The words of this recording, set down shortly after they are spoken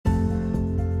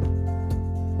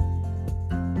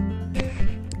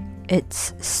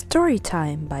It's story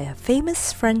time by a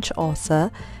famous French author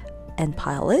and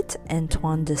pilot,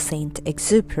 Antoine de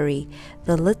Saint-Exupéry,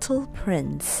 The Little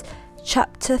Prince.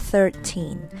 Chapter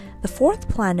 13. The fourth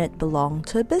planet belonged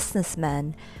to a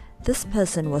businessman. This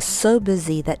person was so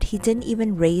busy that he didn't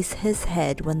even raise his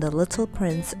head when the little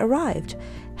prince arrived.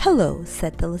 "Hello,"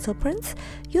 said the little prince.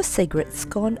 "Your cigarette's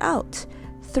gone out.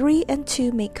 3 and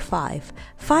 2 make 5.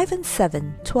 5 and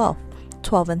 7, 12.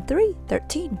 12 and 3,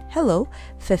 13. Hello.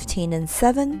 15 and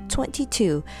 7,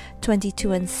 22.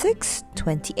 22 and 6,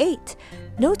 28.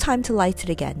 No time to light it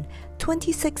again.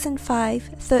 26 and 5,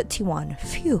 31.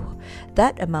 Phew.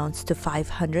 That amounts to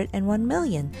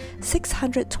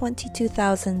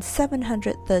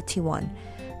 501,622,731.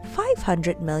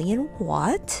 500 million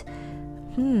what?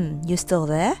 You still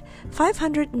there?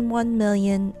 501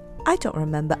 million... I don't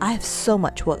remember. I have so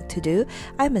much work to do.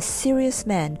 I'm a serious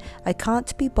man. I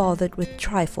can't be bothered with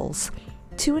trifles.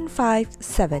 2 and 5,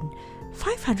 7.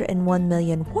 501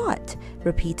 million what?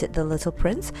 Repeated the little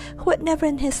prince, who had never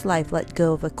in his life let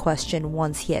go of a question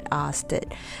once he had asked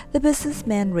it. The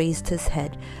businessman raised his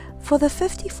head. "For the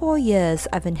 54 years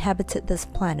I've inhabited this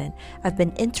planet, I've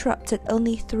been interrupted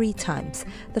only 3 times.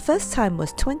 The first time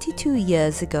was 22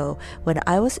 years ago, when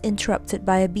I was interrupted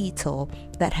by a beetle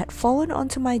that had fallen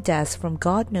onto my desk from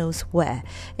God knows where.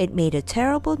 It made a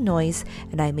terrible noise,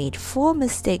 and I made 4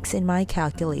 mistakes in my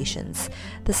calculations.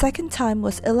 The second time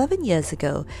was 11 years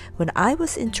ago, when I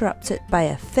was interrupted by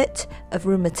a fit of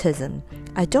rheumatism.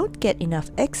 I don't get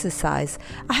enough exercise.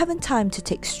 I haven't time to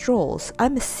take strolls.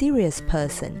 I'm a serious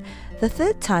person. The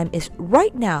third time is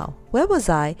right now. Where was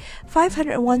I?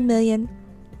 501 million...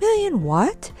 Million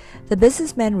what? The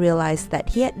businessman realized that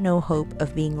he had no hope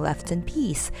of being left in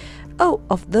peace. "Oh,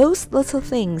 of those little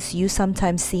things you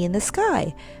sometimes see in the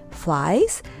sky.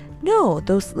 Flies? No,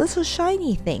 those little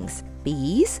shiny things.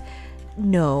 Bees?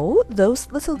 No, those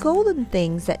little golden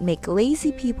things that make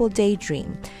lazy people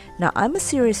daydream. Now, I'm a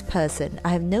serious person. I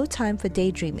have no time for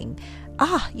daydreaming."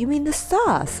 "Ah, you mean the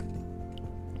stars?"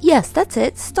 "Yes, that's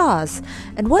it, stars.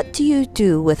 And what do you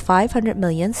do with 500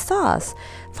 million stars?"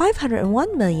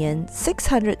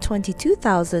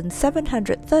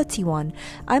 501,622,731.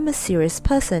 I'm a serious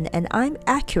person, and I'm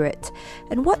accurate.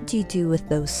 "And what do you do with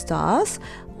those stars?"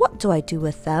 "What do I do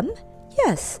with them?"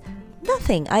 "Yes,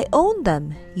 nothing. I own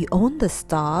them." "You own the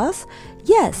stars?"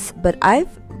 "Yes, but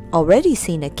I've already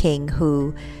seen a king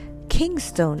who..."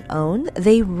 "Kings don't own,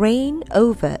 they reign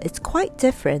over. It's quite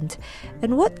different."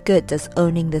 "And what good does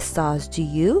owning the stars do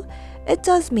you?" "It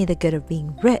does me the good of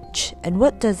being rich." "And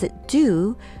what does it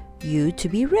do you to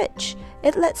be rich?"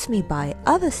 "It lets me buy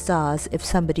other stars if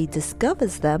somebody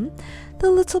discovers them."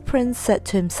 The little prince said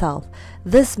to himself,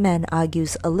 "This man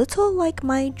argues a little like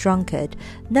my drunkard."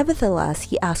 Nevertheless,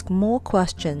 he asked more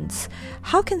questions.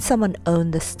 "How can someone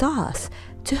own the stars?"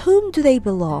 "To whom do they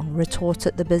belong?"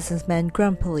 retorted the businessman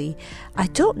grumpily. "I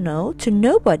don't know. To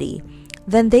nobody."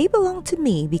 "Then they belong to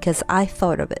me because I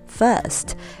thought of it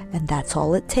first." "And that's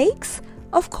all it takes?"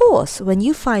 "Of course. When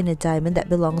you find a diamond that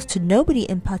belongs to nobody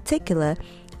in particular,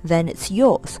 then it's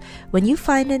yours. When you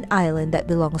find an island that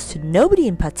belongs to nobody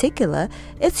in particular,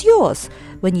 it's yours.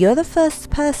 When you're the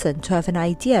first person to have an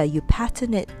idea, you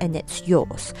patent it and it's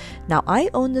yours. Now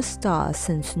I own the stars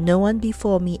since no one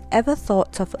before me ever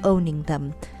thought of owning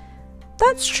them."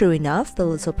 "That's true enough," the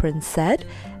little prince said.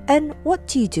 "And what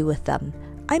do you do with them?"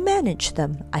 "I manage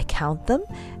them. I count them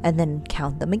and then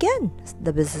count them again,"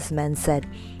 the businessman said.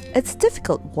 "It's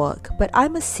difficult work, but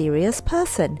I'm a serious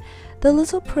person." The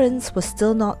little prince was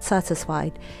still not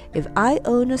satisfied. "If I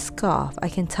own a scarf, I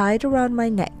can tie it around my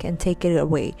neck and take it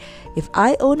away. If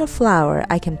I own a flower,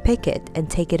 I can pick it and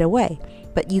take it away.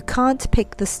 But you can't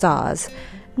pick the stars."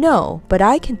 "No, but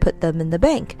I can put them in the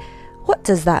bank." "What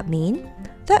does that mean?"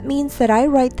 "That means that I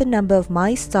write the number of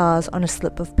my stars on a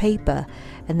slip of paper,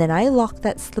 and then I lock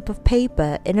that slip of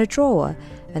paper in a drawer.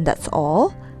 And that's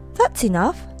all?" "That's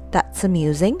enough." "That's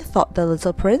amusing," thought the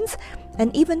little prince,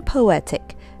 "and even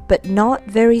poetic, but not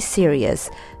very serious."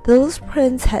 The little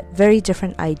prince had very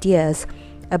different ideas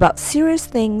about serious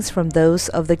things from those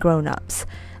of the grown-ups.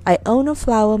 "I own a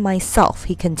flower myself,"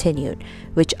 he continued,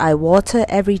 "which I water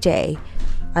every day.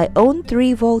 I own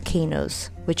 3 volcanoes,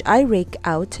 which I rake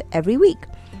out every week.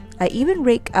 I even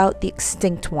rake out the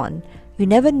extinct one. You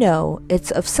never know,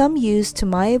 it's of some use to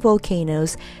my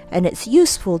volcanoes, and it's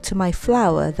useful to my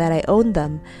flower that I own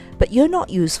them. But you're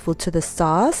not useful to the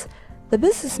stars." The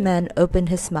businessman opened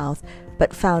his mouth,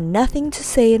 but found nothing to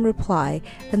say in reply,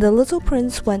 and the little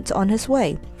prince went on his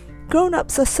way.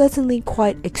 "Grown-ups are certainly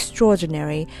quite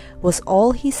extraordinary," was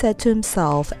all he said to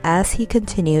himself as he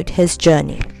continued his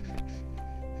journey.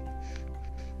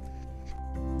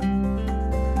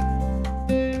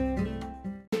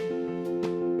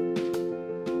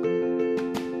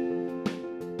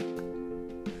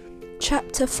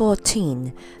 Chapter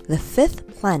 14. The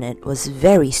fifth planet was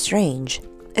very strange.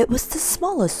 It was the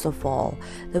smallest of all.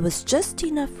 There was just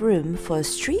enough room for a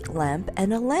street lamp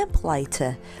and a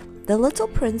lamplighter. The little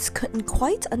prince couldn't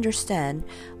quite understand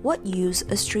what use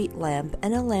a street lamp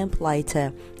and a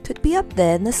lamplighter could be up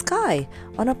there in the sky,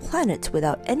 on a planet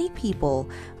without any people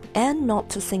and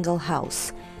not a single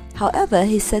house. However,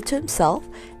 he said to himself,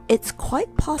 "It's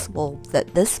quite possible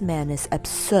that this man is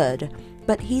absurd.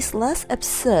 But he's less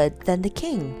absurd than the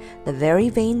king, the very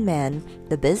vain man,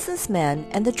 the businessman,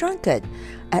 and the drunkard.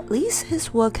 At least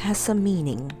his work has some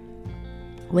meaning.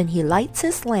 When he lights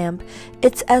his lamp,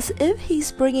 it's as if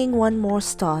he's bringing one more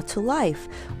star to life,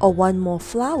 or one more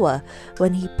flower.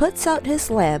 When he puts out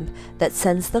his lamp, that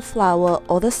sends the flower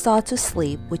or the star to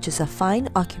sleep, which is a fine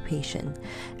occupation,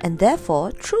 and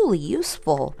therefore truly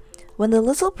useful." When the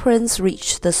little prince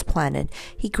reached this planet,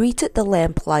 he greeted the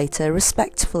lamplighter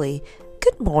respectfully.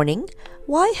 "Good morning.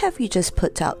 Why have you just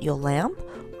put out your lamp?"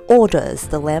 "Orders,"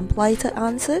 the lamplighter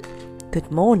answered.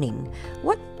 "Good morning.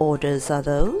 What orders are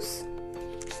those?"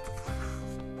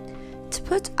 "To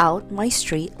put out my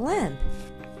street lamp."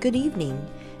 "Good evening."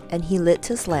 And he lit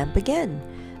his lamp again.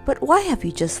 "But why have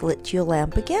you just lit your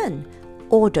lamp again?"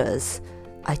 "Orders."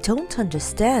 "I don't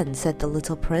understand," said the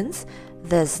little prince.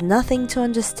 "There's nothing to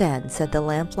understand," said the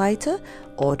lamplighter.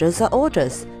 "Orders are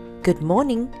orders. Good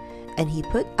morning." And he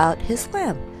put out his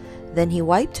lamp. Then he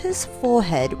wiped his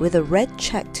forehead with a red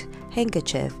checked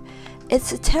handkerchief.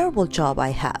 "It's a terrible job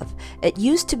I have. It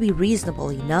used to be reasonable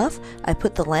enough. I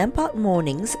put the lamp out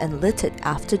mornings and lit it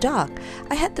after dark.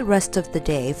 I had the rest of the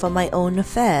day for my own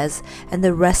affairs and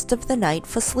the rest of the night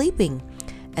for sleeping.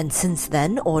 And since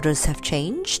then orders have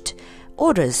changed."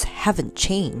 "Orders haven't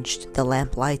changed," the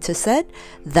lamplighter said.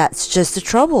 "That's just the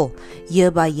trouble.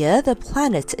 Year by year, the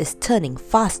planet is turning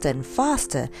faster and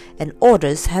faster, and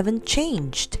orders haven't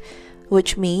changed.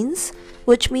 Which means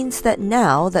that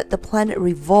now that the planet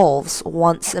revolves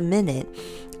once a minute,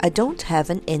 I don't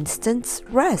have an instant's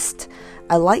rest.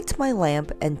 I light my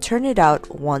lamp and turn it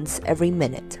out once every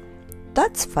minute."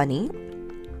 "That's funny.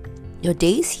 Your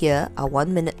days here are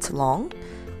 1 minute long."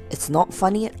 "It's not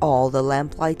funny at all," the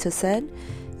lamplighter said.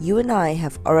 "You and I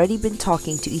have already been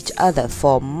talking to each other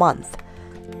for a month."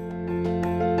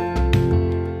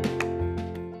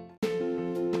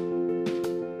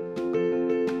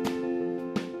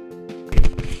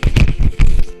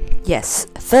 "Yes,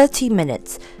 30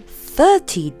 minutes.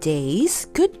 30 days.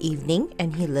 Good evening,"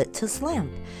 and he lit his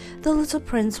lamp. The little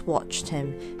prince watched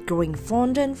him, growing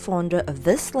fonder and fonder of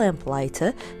this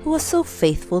lamplighter who was so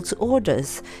faithful to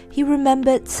orders. He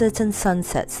remembered certain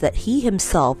sunsets that he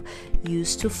himself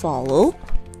used to follow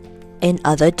in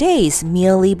other days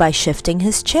merely by shifting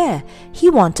his chair.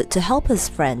 He wanted to help his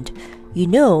friend. "You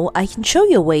know, I can show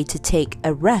you a way to take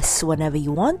a rest whenever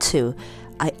you want to."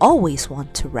 "I always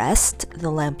want to rest,"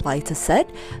 the lamplighter said,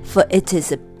 "for it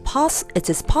is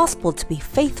possible to be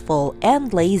faithful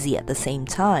and lazy at the same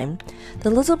time." The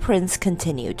little prince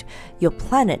continued, "Your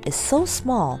planet is so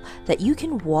small that you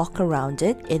can walk around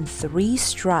it in 3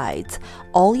 strides.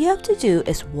 All you have to do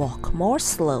is walk more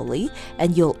slowly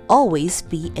and you'll always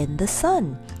be in the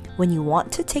sun. When you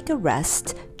want to take a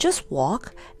rest, just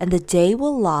walk and the day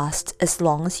will last as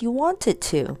long as you want it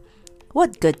to."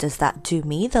 "What good does that do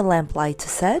me?" the lamplighter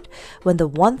said, "when the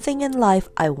one thing in life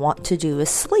I want to do is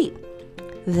sleep?"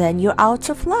 "Then you're out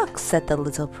of luck," said the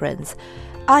little prince.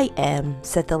 "I am,"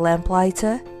 said the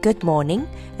lamplighter. "Good morning,"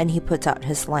 and he put out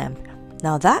his lamp.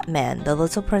 "Now that man," the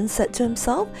little prince said to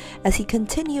himself as he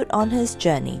continued on his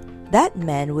journey, "that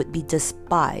man would be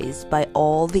despised by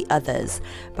all the others,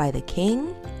 by the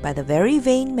king, by the very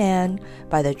vain man,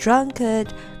 by the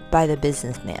drunkard, by the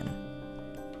businessman.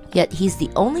 Yet he's the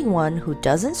only one who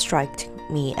doesn't strike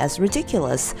me as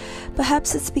ridiculous.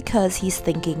 Perhaps it's because he's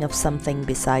thinking of something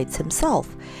besides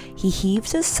himself." He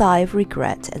heaved a sigh of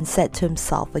regret and said to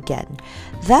himself again,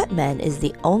 "That man is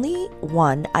the only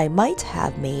one I might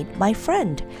have made my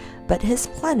friend, but his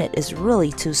planet is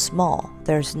really too small.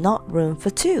 There's not room for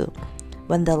 2.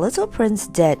 When the little prince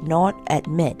dared not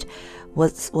admit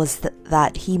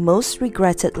that he most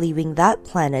regretted leaving that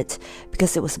planet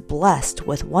because it was blessed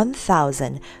with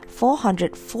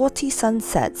 1,440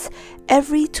 sunsets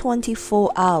every 24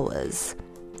 hours.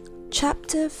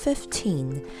 Chapter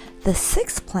 15. The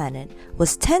sixth planet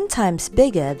was 10 times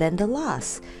bigger than the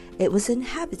last. It was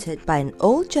inhabited by an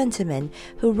old gentleman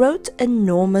who wrote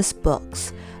enormous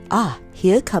books. "Ah,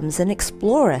 here comes an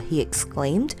explorer," he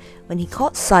exclaimed when he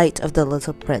caught sight of the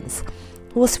little prince,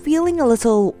 who was feeling a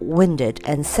little winded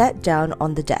and sat down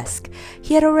on the desk.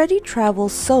 He had already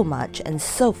travelled so much and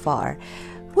so far.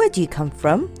 "Where do you come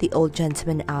from?" the old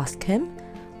gentleman asked him.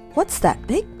 "What's that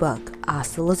big book?"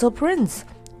 asked the little prince.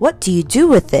 "What do you do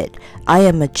with it?" "I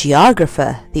am a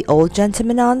geographer," the old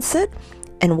gentleman answered.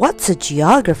 "And what's a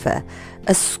geographer?"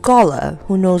 "A scholar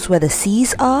who knows where the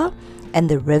seas are, and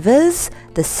the rivers,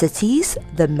 the cities,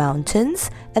 the mountains,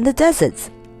 and the deserts."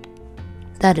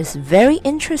 "That is very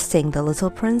interesting," the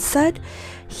little prince said.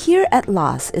 Here at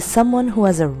last is someone who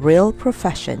has a real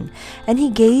profession, and he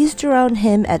gazed around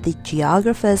him at the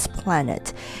geographer's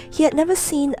planet. He had never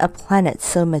seen a planet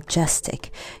so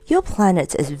majestic. "Your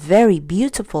planet is very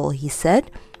beautiful," he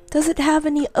said. "Does it have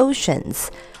any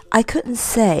oceans?" "I couldn't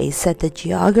say," said the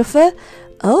geographer.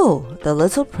 "Oh," the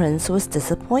little prince was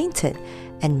disappointed.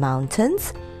 "And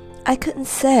mountains?" "I couldn't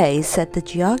say," said the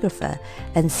geographer.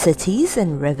 "And cities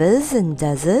and rivers and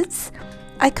deserts?"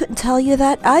 "I couldn't tell you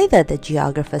that either," the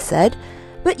geographer said.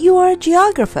 "But you are a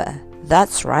geographer."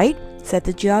 "That's right," said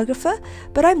the geographer,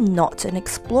 "but I'm not an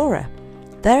explorer.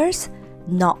 There's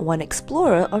not one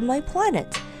explorer on my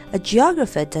planet. A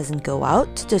geographer doesn't go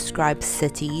out to describe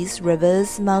cities,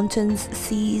 rivers, mountains,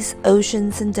 seas,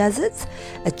 oceans, and deserts.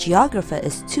 A geographer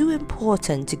is too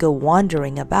important to go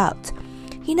wandering about.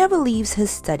 He never leaves his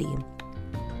study,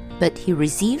 but he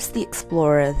receives the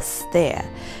explorers there.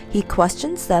 He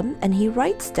questions them and he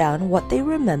writes down what they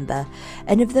remember,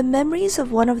 and if the memories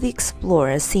of one of the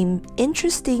explorers seem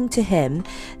interesting to him,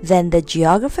 then the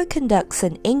geographer conducts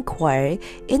an inquiry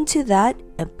into that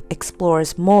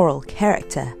explorer's moral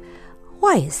character."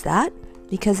 "Why is that?"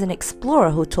 "Because an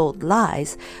explorer who told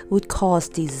lies would cause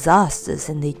disasters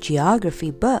in the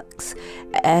geography books,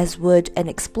 as would an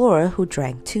explorer who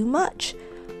drank too much."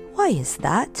 "Why is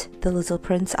that?" the little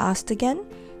prince asked again.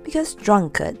 "Because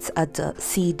drunkards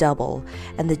see double,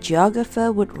 and the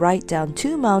geographer would write down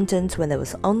 2 mountains when there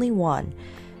was only 1.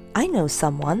 "I know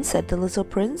someone," said the little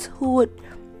prince, "who would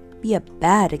be a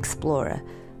bad explorer."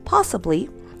 "Possibly.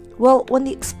 Well, when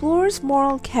the explorer's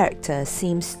moral character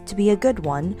seems to be a good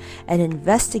one, an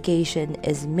investigation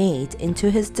is made into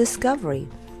his discovery."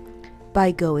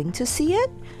 "By going to see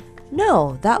it?"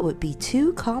 "No, that would be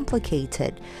too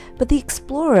complicated. But the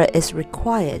explorer is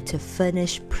required to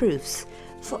furnish proofs.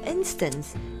 For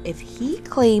instance, if he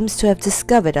claims to have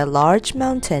discovered a large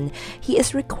mountain, he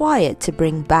is required to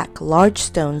bring back large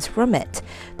stones from it."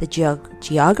 The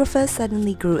geographer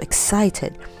suddenly grew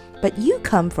excited. "But you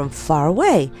come from far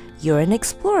away. You're an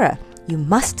explorer. You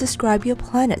must describe your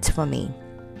planet for me."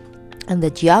 And the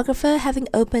geographer, having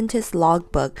opened his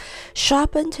logbook,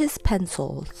 sharpened his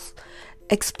pencils.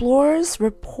 Explorers'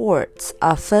 reports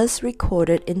are first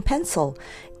recorded in pencil.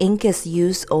 Ink is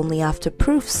used only after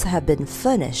proofs have been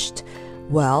furnished.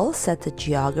 "Well," said the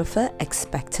geographer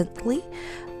expectantly.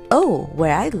 "Oh,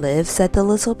 where I live," said the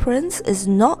little prince, "is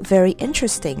not very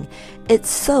interesting. It's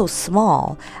so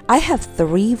small. I have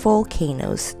 3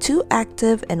 volcanoes, 2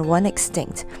 active and 1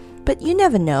 extinct. But you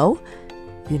never know."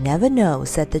 "You never know,"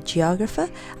 said the geographer.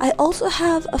 "I also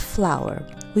have a flower."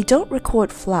 "We don't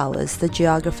record flowers," the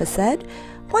geographer said.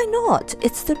 "Why not?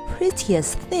 It's the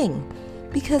prettiest thing."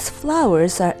 "Because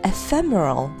flowers are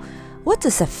ephemeral." "What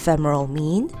does ephemeral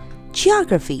mean?"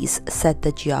 "Geographies," said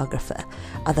the geographer,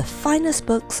 "are the finest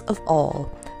books of all.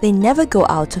 They never go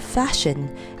out of fashion.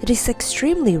 It is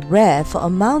extremely rare for a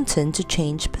mountain to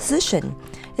change position.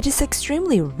 It is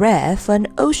extremely rare for an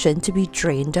ocean to be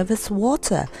drained of its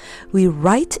water. We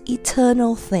write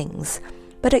eternal things."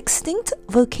 "But extinct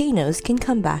volcanoes can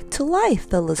come back to life,"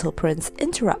 the little prince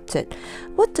interrupted.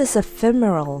 "What does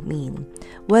ephemeral mean?"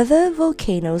 "Whether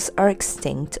volcanoes are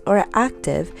extinct or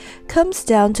active comes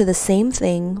down to the same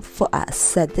thing for us,"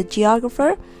 said the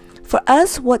geographer. "For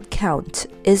us, what counts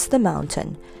is the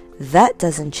mountain. That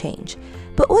doesn't change."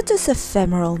 "But what does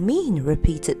ephemeral mean?"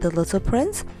 repeated the little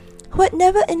prince, who had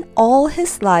never in all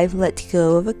his life let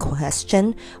go of a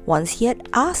question once he had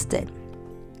asked it.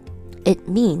 "It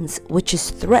means which is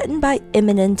threatened by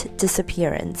imminent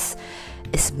disappearance."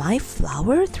 "Is my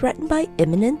flower threatened by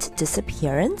imminent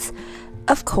disappearance?"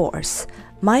 "Of course.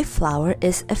 My flower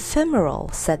is ephemeral,"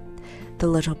 said the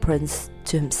little prince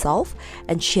to himself,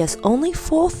 "and she has only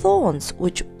 4 thorns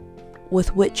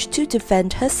with which to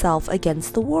defend herself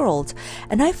against the world,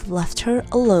 and I've left her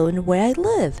alone where I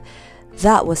live."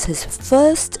 That was his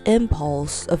first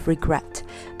impulse of regret,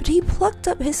 but he plucked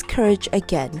up his courage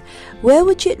again. "Where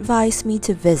would you advise me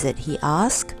to visit?" he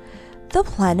asked. "The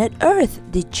planet Earth,"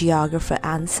 the geographer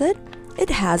answered. "It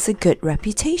has a good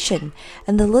reputation."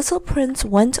 And the little prince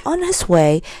went on his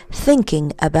way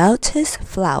thinking about his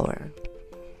flower.